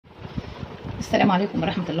السلام عليكم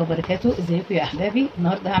ورحمة الله وبركاته. ازيكم يا احبابي؟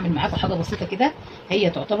 النهارده هعمل معاكم حاجة بسيطة كده، هي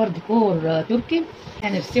تعتبر ديكور تركي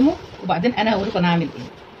هنرسمه وبعدين انا هوريكم انا هعمل ايه.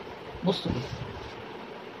 بصوا كده.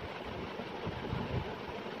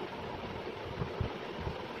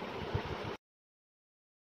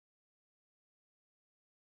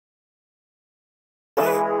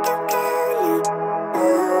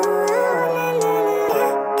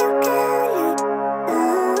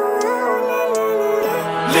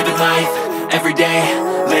 Living life, every day,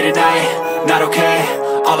 late at night, not okay.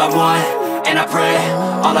 All I want, and I pray,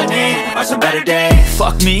 all I need are some better days.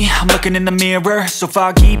 Fuck me, I'm looking in the mirror, so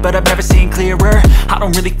foggy, but I've never seen clearer. I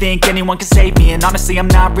don't really think anyone can save me, and honestly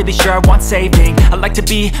I'm not really sure I want saving. I like to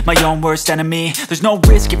be my own worst enemy. There's no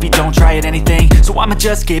risk if you don't try at anything, so I'ma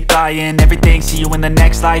just keep buying everything. See you in the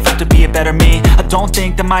next life, have to be a better me. I don't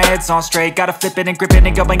think that my head's on straight, gotta flip it and grip it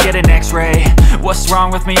and go and get an x-ray. What's wrong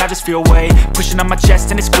with me? I just feel weight pushing on my chest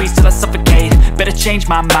and it squeezes till I suffocate. Better change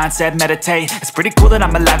my mindset, meditate. It's pretty cool that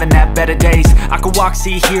I'm alive and have better days. I could walk,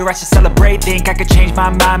 see, hear, I should celebrate. Think I could change my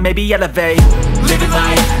mind, maybe elevate. Living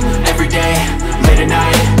life, every day, late at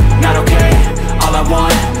night, not okay. All I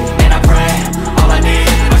want, and I pray, all I need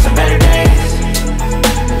are some better days.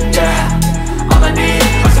 Yeah, all I need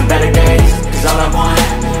are some better days. Cause all I want,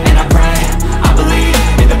 and I pray, I believe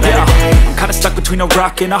in the better days. I'm kinda stuck between a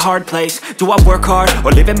rock and a hard place. Do I work hard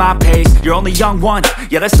or live at my pace? You're only young once,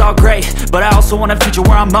 yeah that's all great, but I also want a future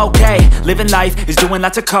where I'm okay. Living life is doing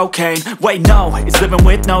lots of cocaine. Wait no, it's living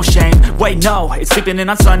with no shame. Wait no, it's sleeping in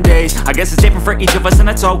on Sundays. I guess it's different for each of us and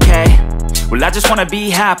that's okay. Well I just wanna be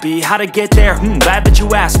happy, how to get there? Glad that you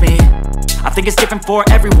asked me. I think it's different for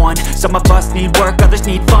everyone. Some of us need work, others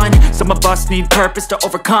need fun. Some of us need purpose to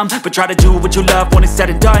overcome. But try to do what you love when it's said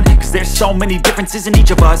and done. Cause there's so many differences in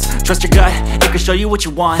each of us. Trust your gut, it can show you what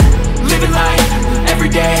you want. Living life, every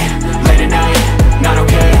day, late at night, not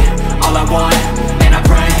okay. All I want, and I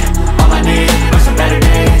pray, all I need are some better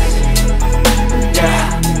days.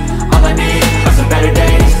 Yeah, all I need are some better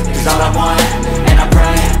days. Cause all I want, and I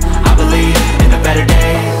pray, I believe in the better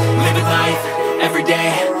days. Living life, every day,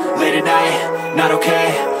 late at night, not okay.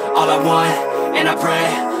 All I want, and I pray,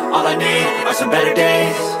 all I need are some better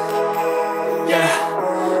days.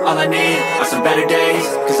 Yeah, all I need are some better days.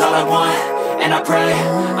 Cause all I want, and I pray,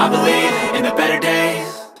 I believe in the better days.